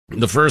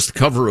The first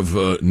cover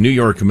of New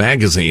York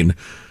Magazine,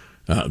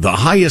 the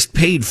highest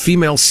paid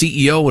female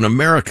CEO in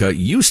America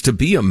used to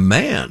be a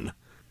man.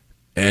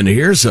 And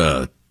here's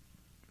a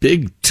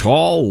big,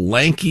 tall,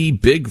 lanky,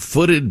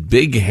 big-footed,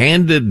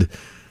 big-handed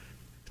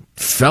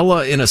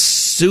fella in a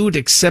suit,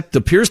 except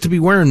appears to be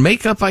wearing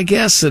makeup, I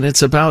guess, and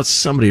it's about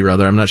somebody or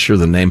other. I'm not sure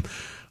the name.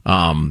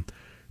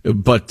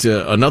 But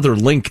another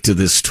link to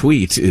this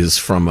tweet is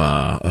from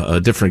a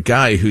different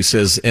guy who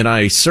says, and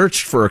I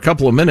searched for a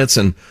couple of minutes,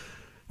 and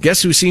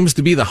guess who seems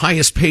to be the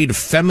highest paid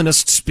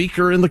feminist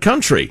speaker in the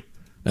country?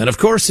 And of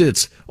course,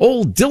 it's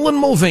old Dylan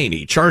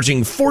Mulvaney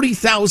charging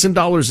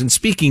 $40,000 in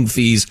speaking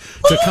fees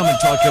to come and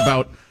talk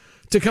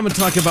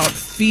about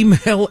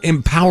female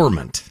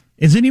empowerment.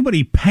 Is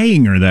anybody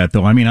paying her that,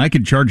 though? I mean, I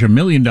could charge $1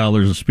 million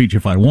a speech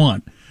if I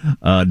want.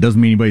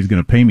 Doesn't mean anybody's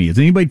going to pay me. Is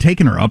anybody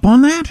taking her up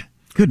on that?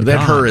 Good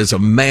That God. her is a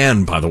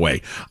man, by the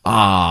way.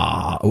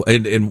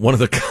 And one of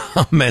the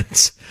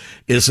comments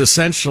is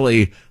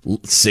essentially,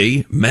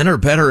 see, men are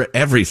better at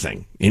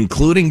everything,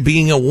 including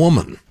being a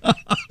woman.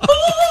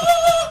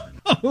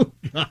 Oh,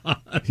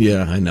 God.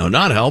 Yeah, I know.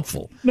 Not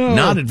helpful. No.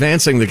 Not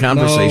advancing the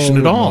conversation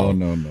at all.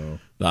 No.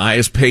 The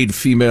highest paid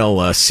female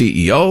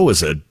CEO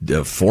is a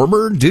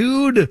former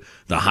dude.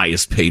 The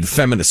highest paid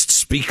feminist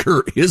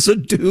speaker is a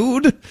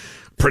dude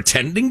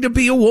pretending to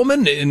be a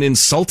woman in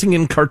insulting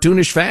and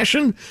cartoonish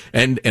fashion.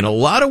 And a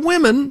lot of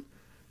women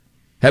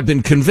have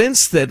been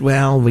convinced that,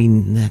 well,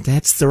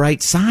 that's the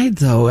right side,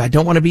 though. I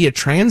don't want to be a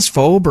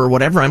transphobe or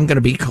whatever I'm going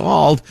to be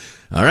called.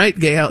 All right,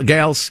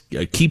 gals,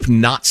 keep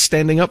not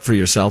standing up for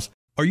yourselves.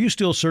 Are you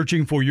still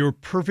searching for your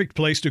perfect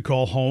place to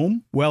call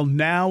home? Well,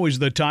 now is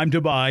the time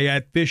to buy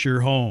at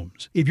Fisher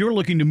Homes. If you're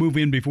looking to move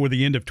in before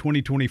the end of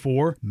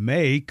 2024,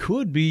 May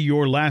could be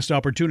your last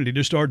opportunity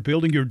to start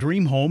building your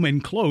dream home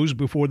and close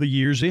before the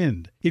year's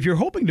end. If you're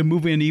hoping to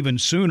move in even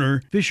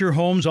sooner, Fisher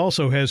Homes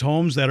also has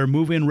homes that are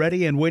move-in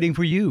ready and waiting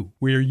for you,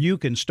 where you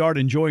can start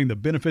enjoying the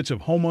benefits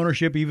of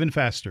homeownership even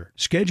faster.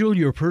 Schedule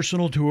your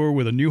personal tour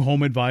with a new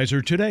home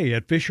advisor today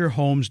at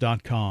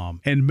FisherHomes.com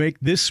and make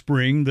this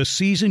spring the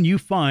season you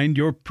find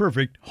your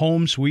perfect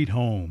home sweet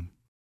home.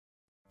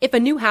 If a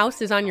new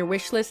house is on your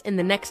wish list in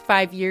the next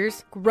 5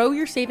 years, grow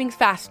your savings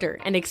faster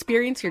and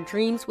experience your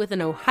dreams with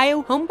an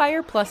Ohio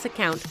Homebuyer Plus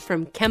account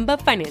from Kemba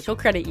Financial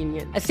Credit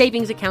Union. A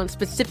savings account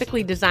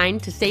specifically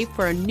designed to save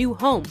for a new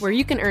home where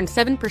you can earn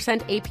 7%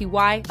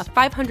 APY, a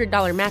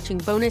 $500 matching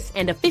bonus,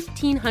 and a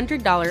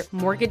 $1,500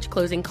 mortgage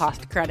closing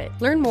cost credit.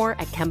 Learn more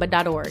at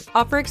Kemba.org.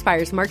 Offer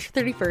expires March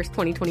 31st,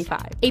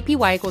 2025.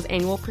 APY equals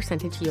annual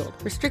percentage yield.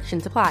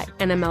 Restrictions apply.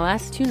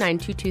 NMLS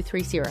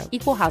 292230.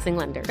 Equal housing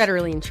lender.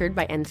 Federally insured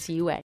by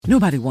NCUA.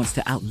 Nobody wants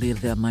to outlive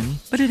their money,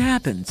 but it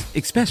happens,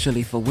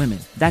 especially for women.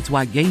 That's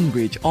why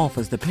Gainbridge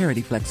offers the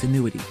Parity Flex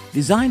annuity,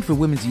 designed for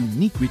women's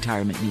unique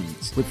retirement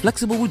needs, with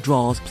flexible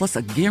withdrawals plus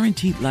a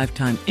guaranteed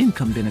lifetime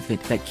income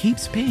benefit that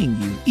keeps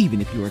paying you even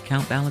if your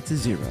account balance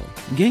is zero.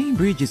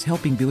 Gainbridge is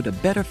helping build a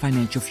better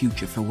financial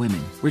future for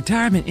women.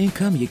 Retirement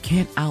income you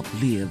can't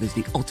outlive is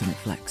the ultimate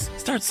flex.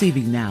 Start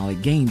saving now at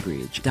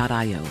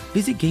Gainbridge.io.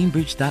 Visit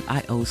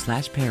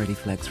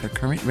Gainbridge.io/ParityFlex for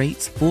current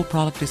rates, full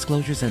product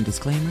disclosures and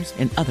disclaimers,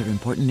 and other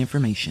important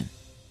information.